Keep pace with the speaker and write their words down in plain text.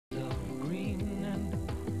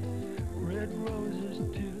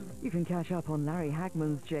can catch up on Larry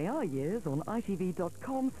Hagman's JR years on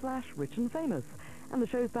ITV.com/rich and famous. And the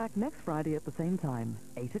show's back next Friday at the same time,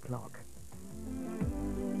 8 o'clock.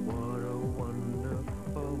 What a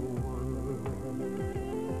wonderful world.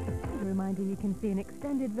 A reminder, you can see an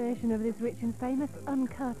extended version of this Rich and Famous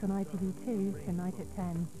uncut on ITV2 tonight at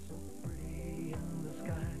 10.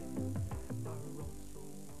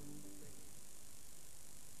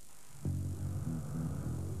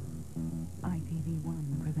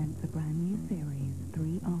 ITV1 presents a brand new series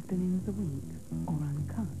 3 afternoons a week, or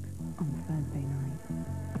uncut, on Thursday night.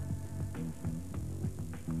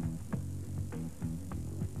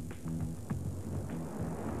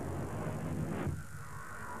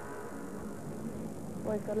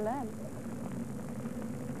 Always got to learn.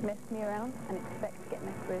 Mess me around and expect to get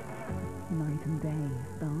messed with. Night and Day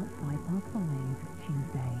starts 5:05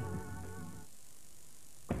 Tuesday.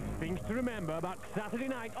 Things to remember about Saturday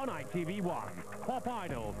night on ITV1. Pop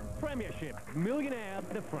Idol, Premiership, Millionaire,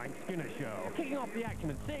 The Frank Skinner Show. Kicking off the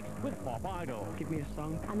action at 6 with Pop Idol. Give me a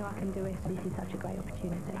song. I know I can do it. This is such a great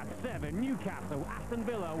opportunity. At 7, Newcastle, Aston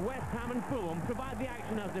Villa, West Ham and Fulham provide the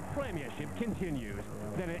action as the Premiership continues.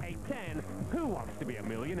 Then at 8:10, Who Wants to Be a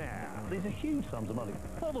Millionaire? These are huge sums of money.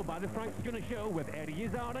 Followed by The Frank Skinner Show with Eddie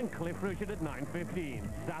Izzard and Cliff Richard at 9:15.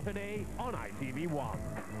 Saturday on ITV1.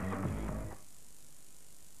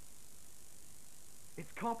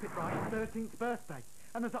 It's Carpet Right's 13th birthday,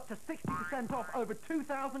 and there's up to 60% off over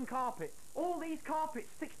 2,000 carpets. All these carpets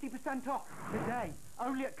 60% off today,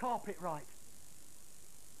 only at Carpet Right.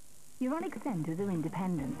 Euronic centres are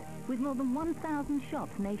independent, with more than 1,000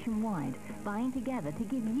 shops nationwide, buying together to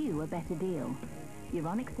give you a better deal.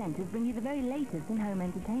 Euronic centres bring you the very latest in home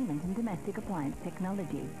entertainment and domestic appliance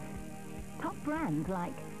technology. Top brands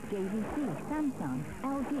like JVC, Samsung,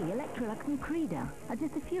 LG, Electrolux and Creda are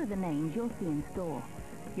just a few of the names you'll see in store.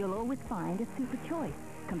 You'll always find a super choice,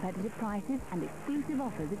 competitive prices and exclusive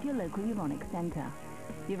offers at your local Euronic centre.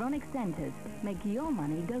 Euronic centres make your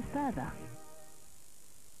money go further.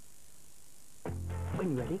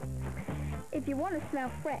 When you're ready. If you want to smell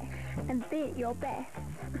fresh and be at your best,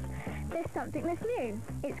 there's something that's new.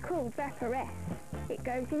 It's called Vaporess. It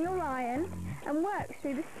goes in your iron and works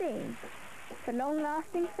through the steam for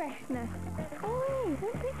long-lasting freshness. Oh,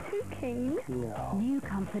 don't be too keen. No. New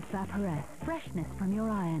Comfort Vaporess, freshness from your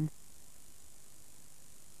iron.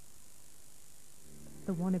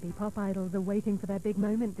 The wannabe pop idols are waiting for their big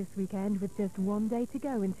moment this weekend, with just one day to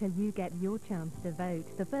go until you get your chance to vote.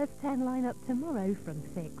 The first 10 line up tomorrow from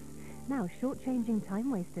 6. Now shortchanging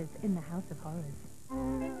time wasters in the House of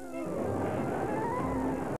Horrors.